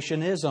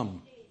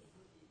creationism.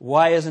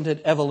 Why isn't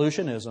it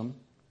evolutionism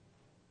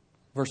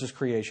versus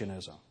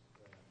creationism?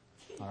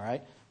 All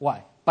right?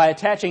 Why? By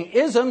attaching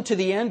ism to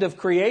the end of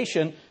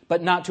creation,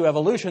 but not to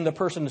evolution. The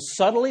person is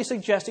subtly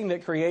suggesting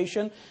that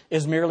creation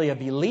is merely a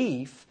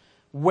belief,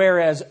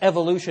 whereas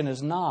evolution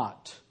is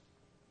not.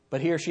 But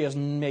he or she has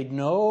made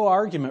no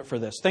argument for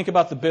this. Think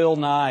about the Bill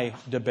Nye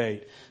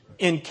debate.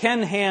 In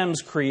Ken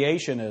Ham's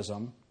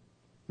creationism,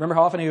 remember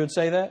how often he would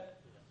say that?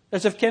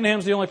 As if Ken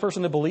Ham's the only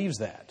person that believes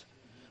that.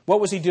 What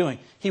was he doing?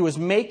 He was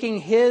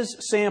making his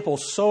sample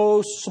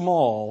so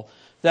small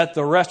that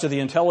the rest of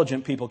the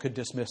intelligent people could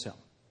dismiss him.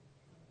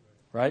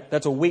 Right?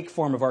 That's a weak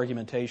form of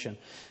argumentation.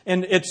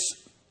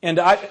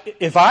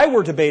 If I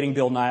were debating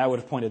Bill Nye, I would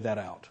have pointed that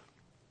out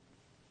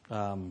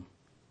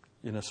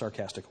in a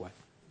sarcastic way.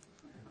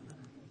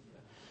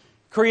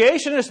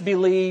 Creationists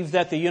believe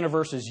that the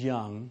universe is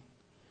young,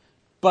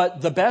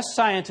 but the best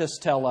scientists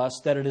tell us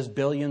that it is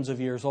billions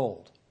of years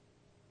old.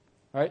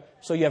 Right?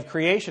 So you have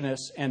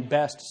creationists and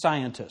best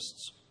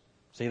scientists.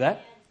 See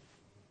that?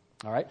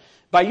 All right.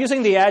 By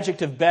using the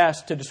adjective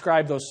best to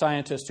describe those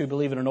scientists who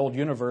believe in an old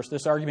universe,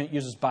 this argument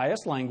uses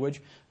biased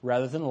language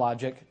rather than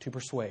logic to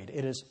persuade.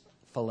 It is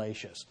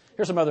fallacious.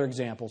 Here's some other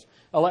examples.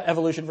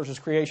 Evolution versus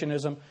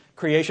creationism.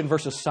 Creation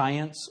versus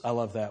science. I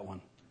love that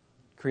one.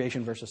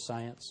 Creation versus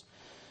science.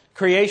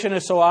 Creation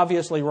is so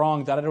obviously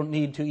wrong that I don't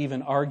need to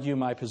even argue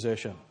my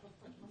position.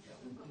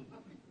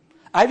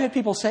 I've had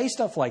people say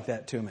stuff like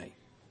that to me.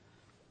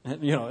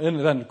 And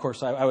then, of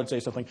course, I would say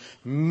something,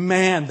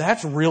 man,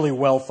 that's really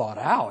well thought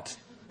out.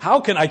 How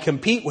can I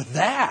compete with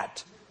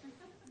that?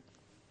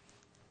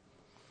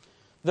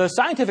 The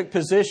scientific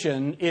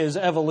position is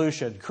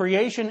evolution.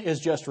 Creation is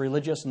just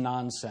religious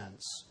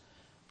nonsense.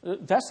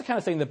 That's the kind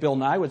of thing that Bill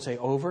Nye would say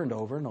over and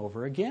over and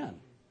over again.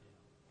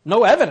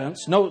 No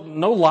evidence, no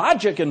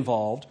logic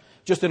involved,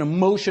 just an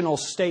emotional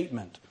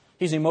statement.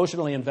 He's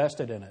emotionally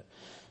invested in it.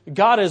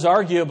 God is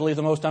arguably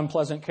the most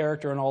unpleasant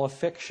character in all of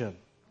fiction.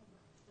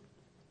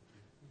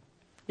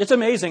 It's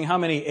amazing how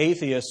many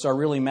atheists are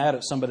really mad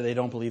at somebody they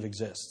don't believe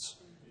exists.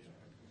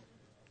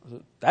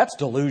 That's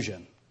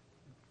delusion.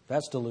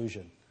 That's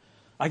delusion.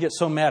 I get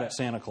so mad at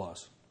Santa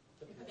Claus.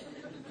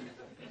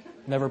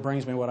 Never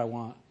brings me what I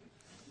want.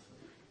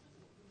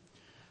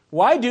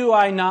 Why do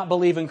I not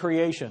believe in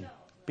creation?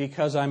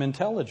 Because I'm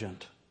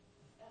intelligent.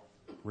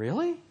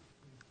 Really?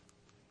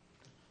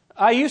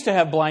 I used to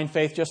have blind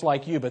faith just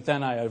like you, but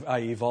then I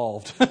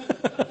evolved.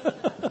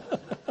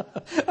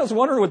 I was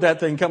wondering what that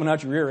thing coming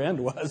out your rear end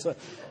was.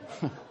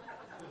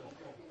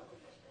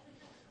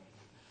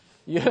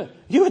 You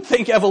would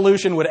think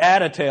evolution would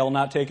add a tail,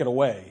 not take it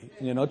away.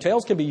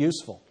 Tails can be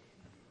useful.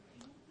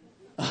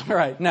 All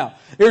right, now,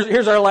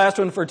 here's our last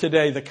one for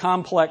today, the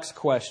complex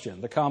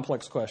question. The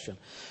complex question.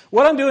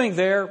 What I'm doing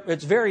there,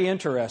 it's very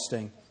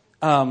interesting.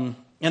 And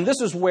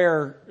this is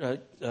where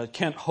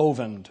Kent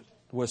Hovind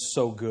was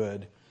so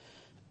good.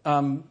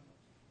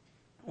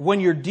 When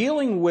you're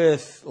dealing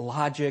with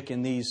logic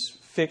and these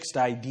fixed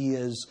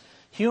ideas,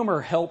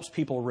 humor helps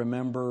people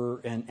remember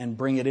and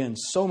bring it in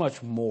so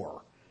much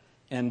more.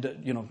 And,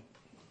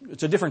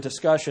 it's a different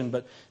discussion,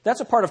 but that's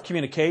a part of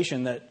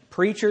communication that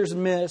preachers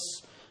miss.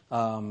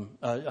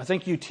 I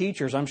think you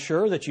teachers, I'm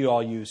sure that you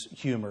all use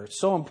humor. It's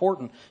so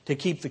important to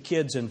keep the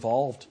kids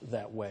involved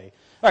that way.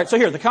 All right, so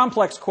here, the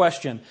complex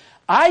question.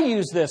 I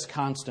use this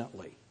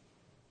constantly.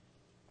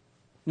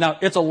 Now,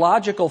 it's a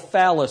logical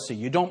fallacy.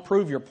 You don't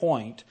prove your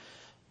point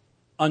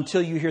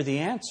until you hear the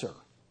answer.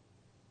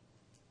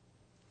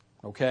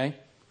 Okay?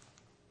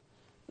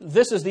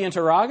 This is the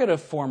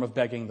interrogative form of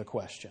begging the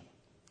question.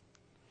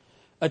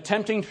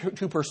 Attempting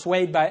to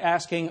persuade by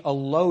asking a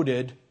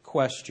loaded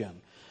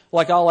question.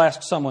 Like I'll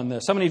ask someone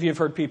this. How many of you have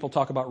heard people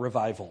talk about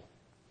revival?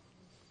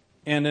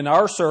 And in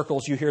our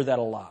circles, you hear that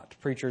a lot.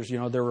 Preachers,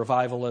 they're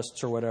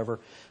revivalists or whatever.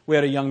 We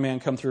had a young man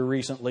come through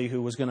recently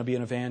who was going to be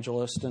an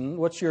evangelist. And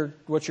what's your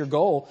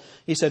goal?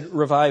 He said,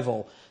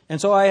 revival. And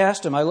so I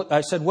asked him,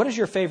 I said, what is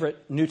your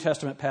favorite New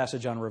Testament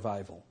passage on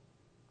revival?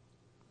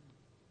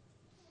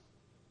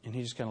 And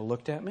he just kind of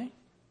looked at me.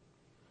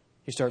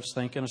 He starts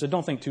thinking. I said,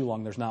 don't think too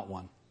long. There's not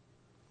one.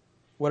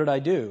 What did I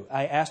do?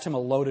 I asked him a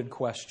loaded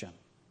question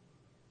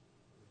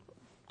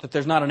that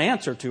there's not an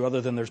answer to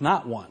other than there's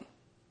not one.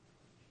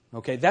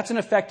 Okay, that's an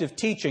effective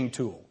teaching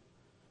tool,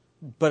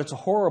 but it's a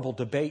horrible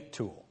debate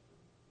tool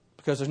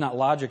because there's not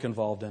logic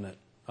involved in it.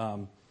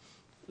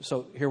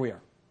 So here we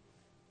are.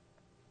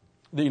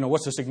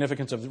 What's the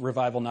significance of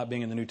revival not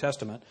being in the New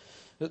Testament?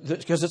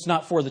 Because it's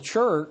not for the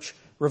church.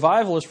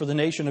 Revival is for the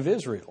nation of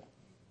Israel.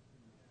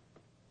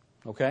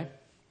 Okay?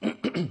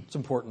 It's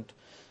important.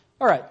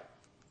 All right.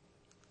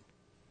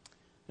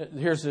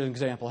 Here's an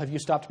example. Have you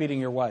stopped beating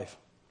your wife?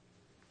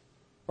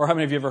 Or how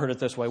many of you have ever heard it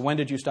this way? When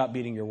did you stop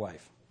beating your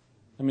wife?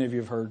 How many of you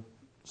have heard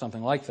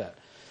something like that?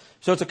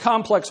 So it's a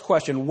complex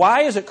question.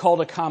 Why is it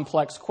called a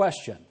complex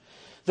question?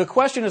 The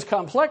question is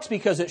complex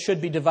because it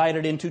should be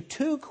divided into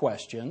two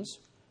questions.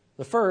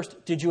 The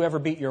first, did you ever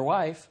beat your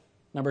wife?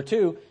 Number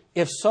two,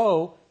 if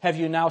so, have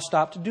you now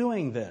stopped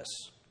doing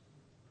this?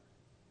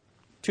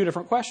 Two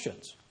different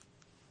questions.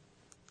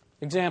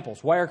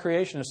 Examples. Why are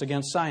creationists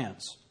against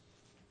science?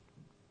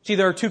 See,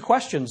 there are two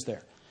questions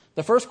there.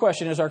 The first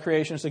question is, are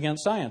creationists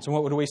against science? And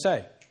what would we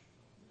say?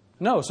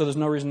 No, so there's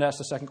no reason to ask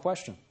the second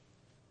question.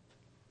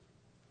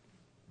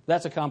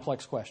 That's a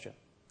complex question.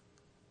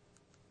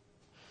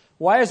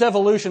 Why is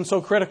evolution so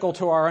critical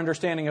to our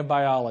understanding of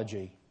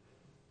biology?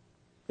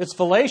 It's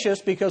fallacious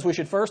because we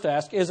should first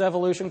ask, is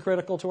evolution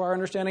critical to our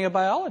understanding of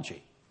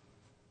biology?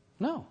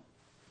 No.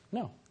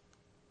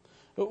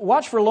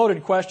 Watch for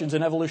loaded questions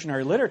in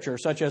evolutionary literature,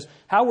 such as,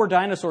 how were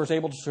dinosaurs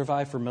able to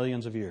survive for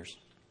millions of years?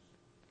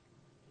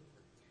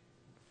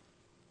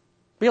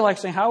 Be like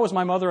saying, how was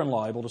my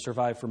mother-in-law able to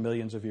survive for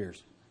millions of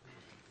years?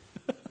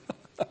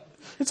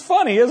 It's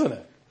funny, isn't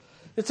it?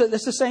 It's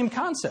the same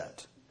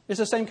concept. It's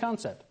the same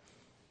concept.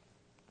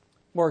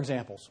 More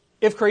examples.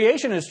 If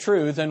creation is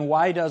true, then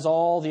why does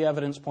all the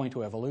evidence point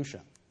to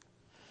evolution?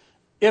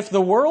 If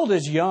the world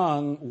is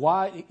young,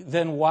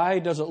 why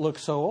does it look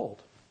so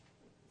old?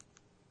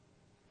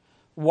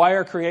 Why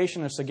are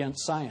creationists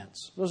against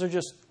science? Those are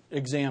just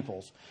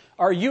examples.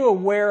 Are you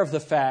aware of the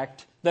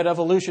fact that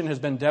evolution has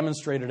been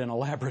demonstrated in a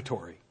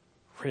laboratory?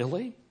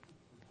 Really?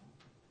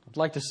 I'd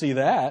like to see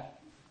that.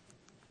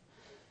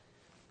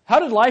 How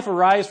did life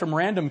arise from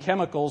random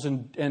chemicals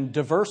and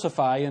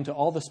diversify into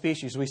all the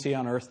species we see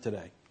on Earth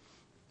today?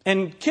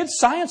 And kids'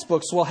 science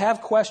books will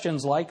have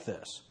questions like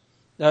this.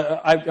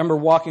 I remember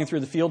walking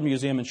through the Field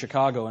Museum in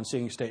Chicago and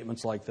seeing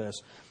statements like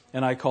this.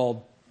 And I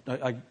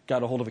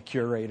got a hold of a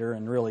curator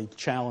and really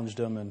challenged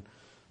him and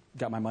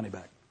got my money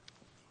back.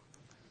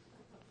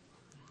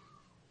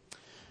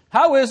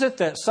 How is it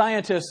that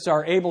scientists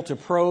are able to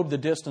probe the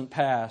distant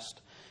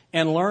past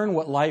and learn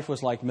what life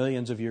was like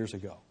millions of years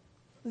ago?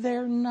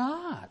 They're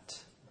not.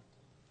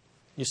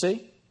 You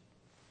see?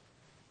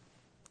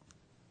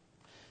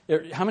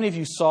 How many of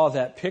you saw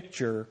that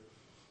picture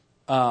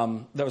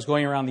that was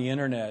going around the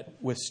internet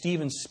with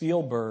Steven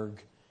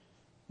Spielberg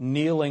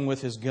kneeling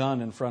with his gun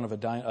in front of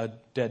a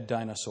dead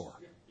dinosaur?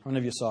 How many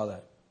of you saw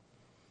that?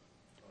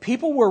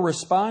 People were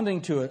responding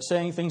to it,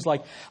 saying things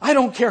like, I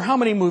don't care how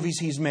many movies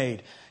he's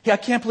made. I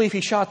can't believe he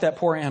shot that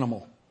poor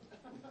animal.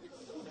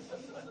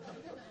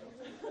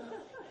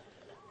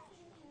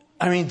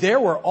 I mean, there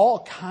were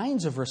all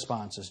kinds of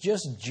responses,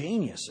 just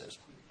geniuses.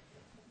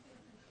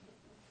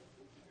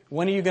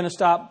 When are you going to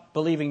stop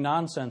believing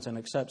nonsense and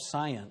accept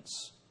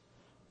science?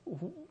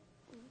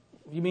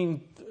 You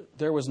mean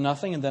there was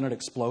nothing and then it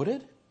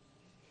exploded?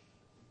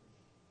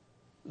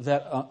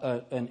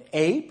 That an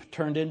ape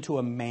turned into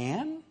a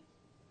man?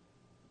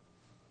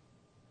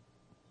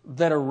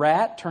 That a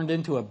rat turned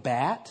into a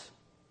bat?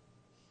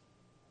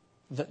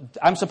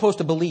 I'm supposed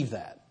to believe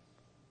that.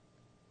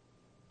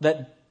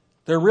 That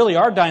there really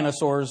are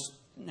dinosaurs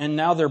and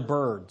now they're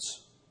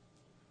birds.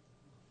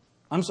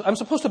 I'm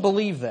supposed to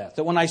believe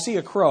that when I see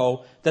a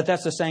crow,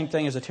 that's the same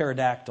thing as a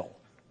pterodactyl.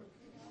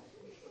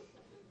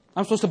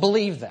 I'm supposed to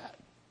believe that.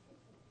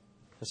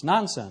 It's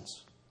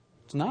nonsense.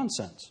 It's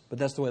nonsense, but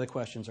that's the way the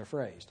questions are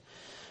phrased.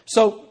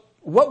 So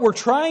what we're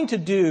trying to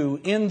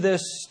do in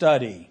this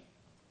study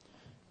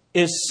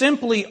is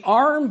simply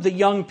arm the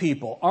young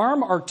people,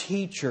 arm our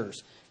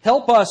teachers,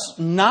 help us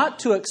not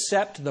to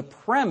accept the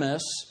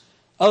premise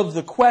of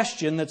the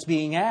question that's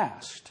being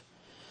asked.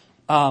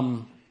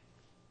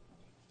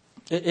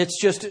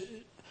 It's just,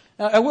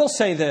 I will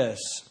say this,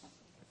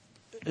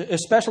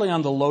 especially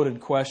on the loaded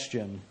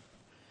question.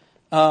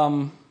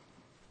 I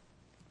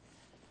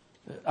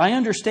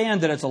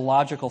understand that it's a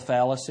logical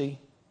fallacy,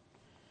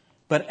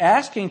 but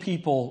asking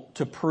people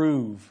to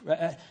prove,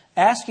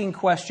 asking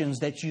questions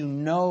that you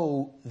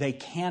know they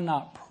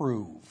cannot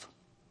prove,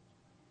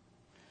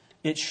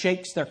 it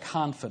shakes their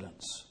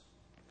confidence,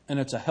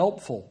 and it's a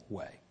helpful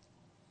way.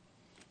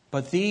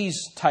 But these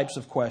types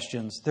of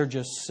questions, they're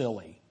just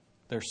silly.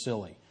 They're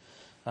silly.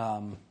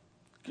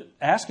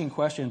 Asking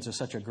questions is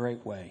such a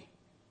great way.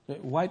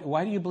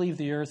 Why do you believe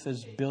the earth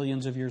is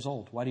billions of years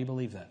old? Why do you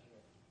believe that?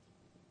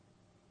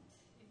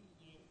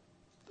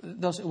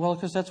 Well,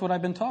 because that's what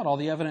I've been taught. All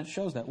the evidence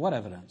shows that. What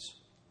evidence?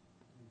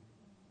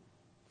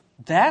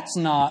 That's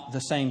not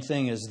the same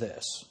thing as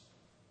this,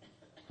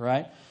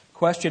 right?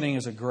 Questioning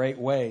is a great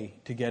way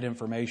to get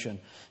information.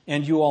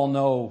 And you all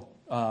know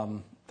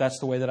that's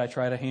the way that I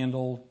try to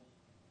handle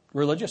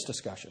religious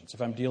discussions.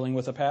 If I'm dealing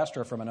with a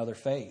pastor from another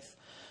faith,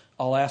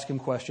 I'll ask him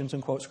questions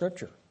and quote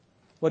Scripture.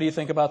 What do you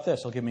think about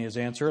this? He'll give me his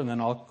answer, and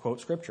then I'll quote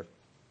Scripture.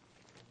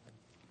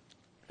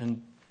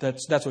 And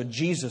that's what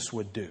Jesus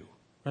would do.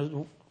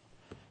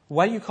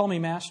 Why do you call me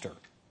master?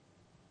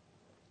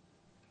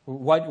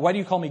 Why do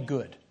you call me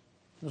good?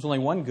 There's only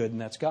one good,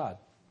 and that's God.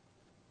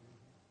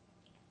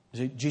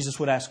 Jesus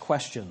would ask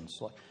questions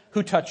like,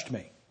 who touched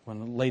me?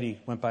 When a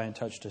lady went by and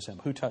touched him,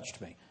 who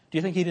touched me? Do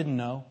you think he didn't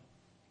know?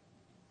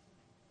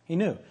 He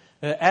knew.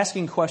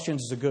 Asking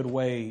questions is a good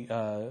way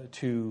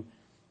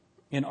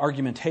in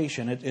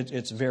argumentation.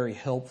 It's very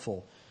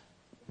helpful.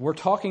 We're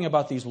talking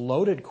about these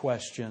loaded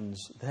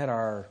questions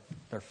they're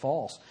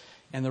false.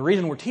 And the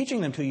reason we're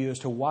teaching them to you is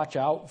to watch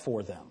out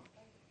for them.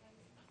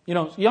 You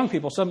know, young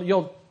people,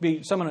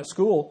 someone at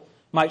school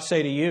might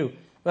say to you,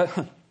 "But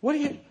what do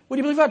you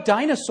believe about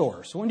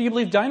dinosaurs? When do you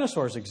believe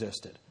dinosaurs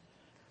existed?"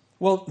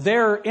 Well,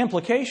 their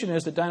implication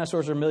is that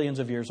dinosaurs are millions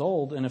of years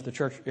old, and if the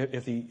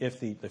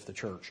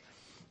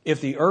If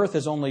the earth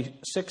is only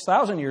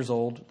 6,000 years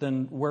old,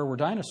 then where were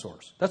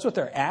dinosaurs? That's what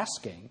they're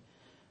asking.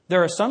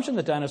 Their assumption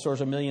that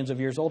dinosaurs are millions of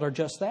years old are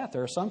just that.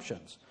 They're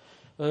assumptions.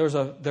 He's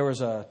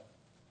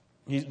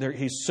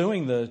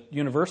suing the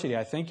university.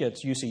 I think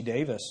it's UC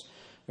Davis.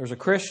 There was a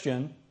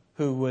Christian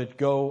who would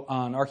go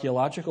on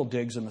archaeological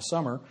digs in the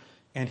summer,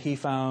 and he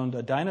found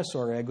a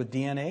dinosaur egg with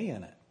DNA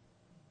in it.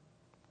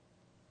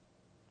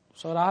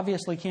 So it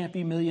obviously can't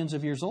be millions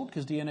of years old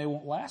because DNA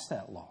won't last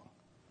that long.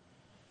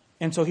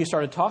 And so he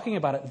started talking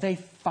about it. They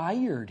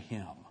fired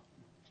him.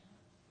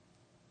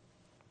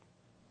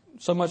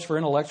 So much for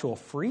intellectual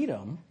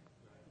freedom,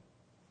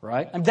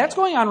 right? And that's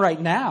going on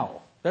right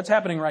now. That's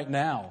happening right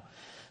now.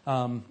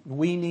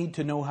 We need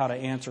to know how to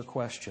answer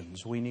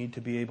questions. We need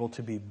to be able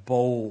to be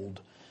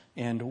bold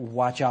and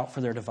watch out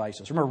for their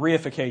devices. Remember,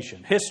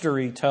 reification.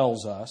 History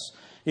tells us.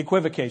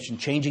 Equivocation,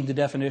 changing the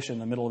definition in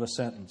the middle of a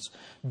sentence.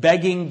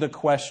 Begging the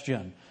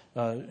question.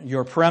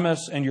 Your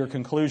premise and your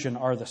conclusion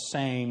are the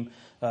same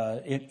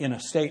in a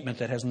statement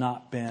that has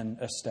not been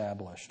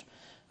established.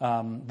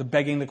 The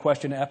begging the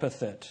question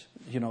epithet.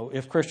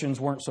 If Christians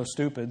weren't so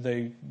stupid,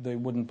 they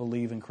wouldn't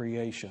believe in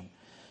creation.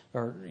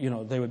 Or,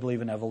 they would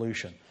believe in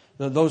evolution.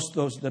 The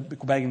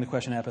begging the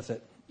question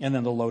epithet, and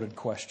then the loaded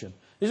question.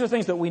 These are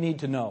things that we need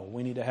to know.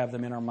 We need to have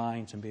them in our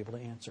minds and be able to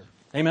answer.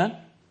 Amen?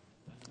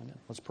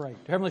 Let's pray.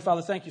 Heavenly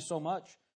Father, thank you so much.